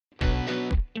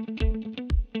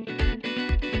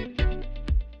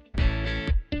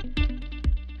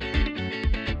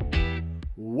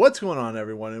What's going on,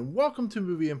 everyone, and welcome to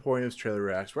Movie Emporium's Trailer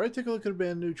Reacts, where I take a look at a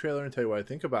brand new trailer and tell you what I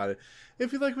think about it.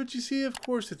 If you like what you see, of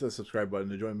course, hit the subscribe button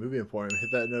to join Movie Emporium.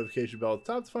 Hit that notification bell at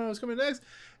the top to find out what's coming next.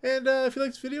 And if you like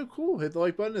this video, cool, hit the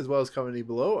like button as well as commenting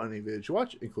below on any video that you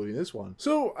watch, including this one.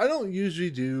 So, I don't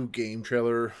usually do game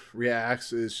trailer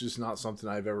reacts. It's just not something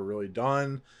I've ever really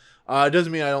done. It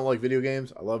doesn't mean I don't like video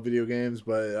games. I love video games,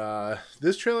 but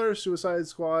this trailer, Suicide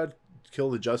Squad,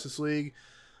 Kill the Justice League,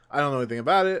 I don't know anything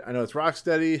about it. I know it's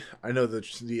Rocksteady. I know that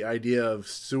the idea of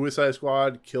Suicide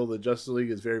Squad, Kill the Justice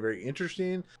League is very, very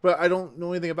interesting, but I don't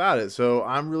know anything about it. So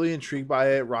I'm really intrigued by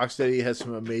it. Rocksteady has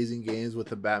some amazing games with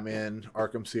the Batman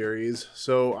Arkham series.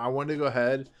 So I wanted to go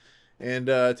ahead and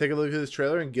take a look at this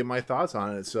trailer and give my thoughts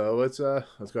on it. So let's go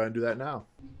ahead and do that now.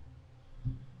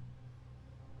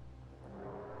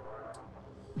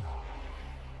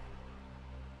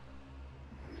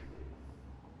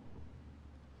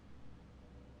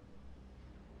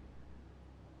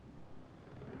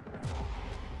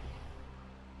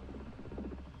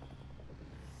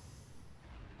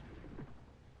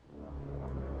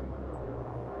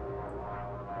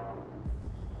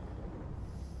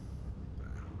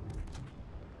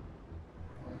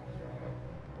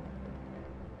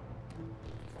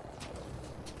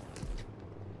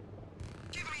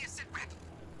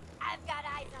 I've got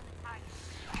eyes on the target.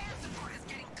 Air support is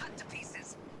getting cut to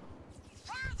pieces.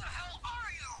 Where the hell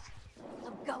are you?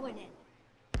 I'm going in.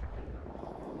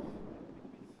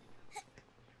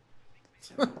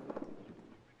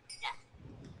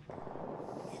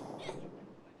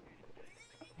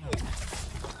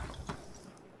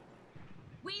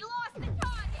 We lost the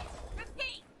target.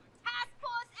 Repeat. Task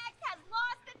Force X has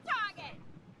lost the target.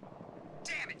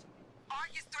 Damn it.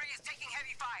 Argus 3 is taking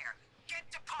heavy fire. Get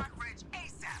to Park Ridge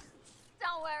ASAP.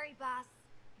 Don't worry, boss.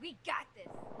 We got this.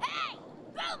 Hey!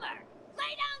 Boomer!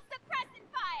 Lay down suppressant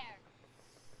fire!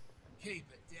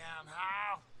 Keep it down,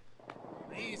 Hal.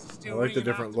 I like the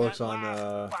different looks on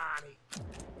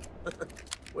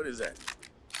What is that?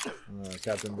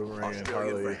 Captain Boomerang and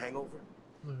Harley. Hangover?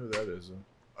 I don't know who that is.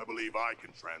 I believe I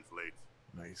can translate.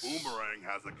 Nice. Boomerang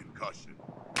has a concussion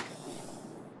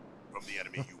from the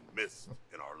enemy you missed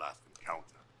in our last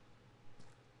encounter.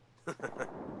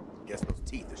 Guess those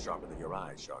teeth are sharper than your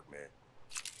eyes, Shark Man.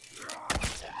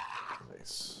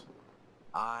 Nice.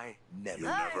 I never You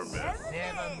never miss. miss.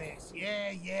 Never miss.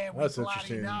 Yeah, That's we bloody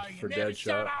interesting know you for never Deadshot.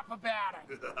 shut up about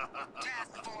it.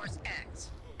 Task Force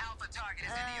X. Alpha target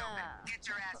is in the open. Get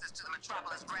your asses to the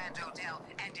Metropolis Grand Hotel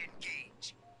and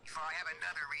engage. Before I have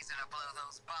another reason to blow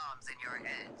those bombs in your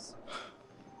heads.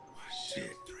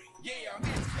 Shit. Yeah, I'm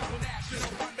in trouble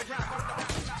national underground.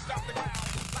 Stop the ground.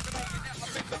 Like a million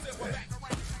elephants, a silver back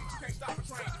around. You can't stop a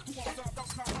train. Who wants up,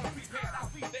 don't come unprepared. I'll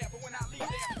be there, but when I leave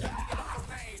there, you get up so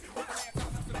pain. When the man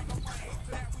comes up to make a plane.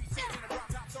 So that we sit in the drop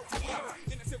top, so we are.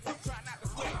 In the silk, try not to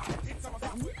swing. Hit some of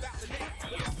us without the name.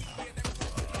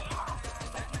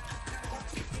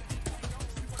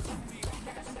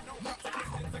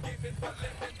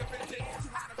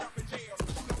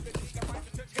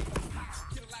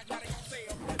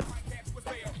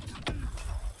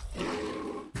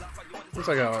 Looks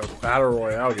like a battle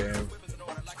royale game.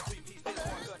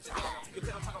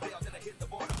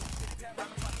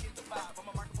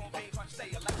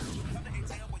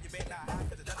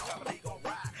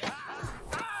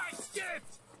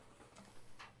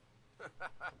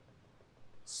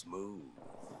 Smooth.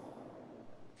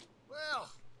 Well,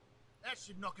 that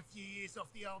should knock a few years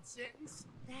off the old sentence.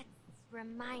 That's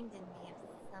reminding me of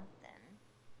something.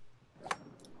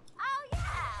 Oh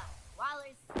yeah!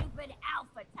 Waller's stupid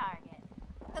alpha target.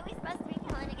 Who are we supposed to be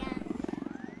killing again?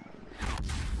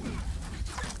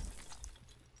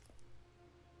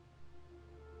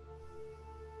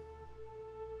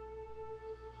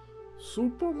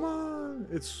 Superman!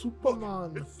 It's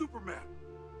Superman! It's Superman.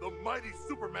 The mighty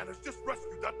Superman has just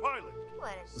rescued that pilot.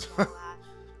 What a show off.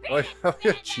 I like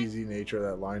the cheesy nature of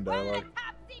that line We're in a dialogue.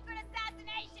 top secret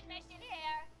assassination mission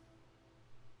here.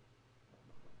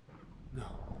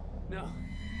 No.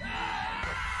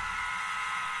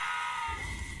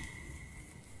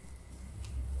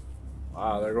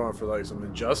 Wow, they're going for like some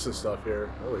injustice stuff here.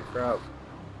 Holy crap.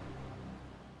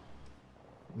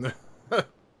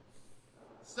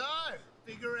 So,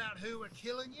 figure out who we're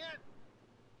killing yet?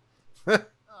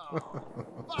 Oh,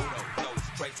 fuck. Those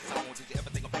traces, I want you to ever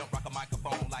think of built rock a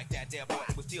microphone like that. There, boy,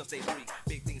 we still stay free.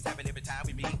 Big things happen every time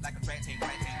we meet, like a track team,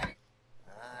 right team.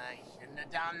 I shouldn't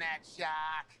have done that,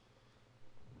 Shark.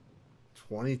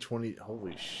 2020.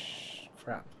 Holy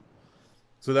crap.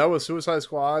 So that was Suicide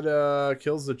Squad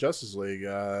Kills the Justice League.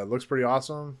 Looks pretty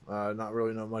awesome. Not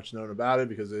really much known about it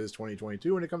because it is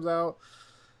 2022 when it comes out.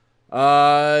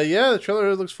 Yeah, the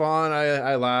trailer looks fun.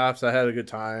 I laughed. I had a good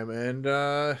time, and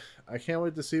I can't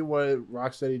wait to see what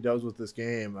Rocksteady does with this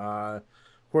game. Of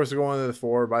course, they're going to the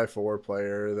 4x4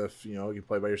 player. You can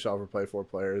play by yourself or play 4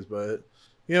 players, but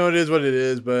it is what it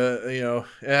is. But it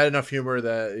had enough humor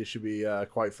that it should be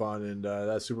quite fun. And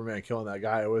that Superman killing that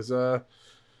guy was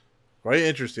quite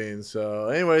interesting. So,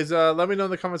 anyways, let me know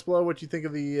in the comments below what you think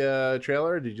of the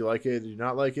trailer. Did you like it? Did you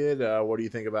not like it? What do you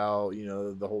think about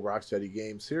the whole Rocksteady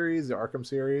game series, the Arkham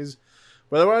series?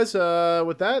 But otherwise,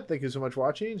 with that, thank you so much for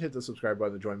watching. Hit the subscribe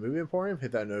button to join Movie Emporium.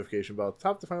 Hit that notification bell at the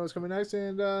top to find out what's coming next.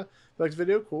 And if you like this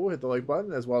video, cool. Hit the like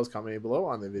button as well as commenting below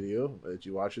on the video that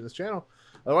you watch in this channel.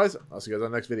 Otherwise, I'll see you guys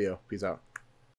on the next video. Peace out.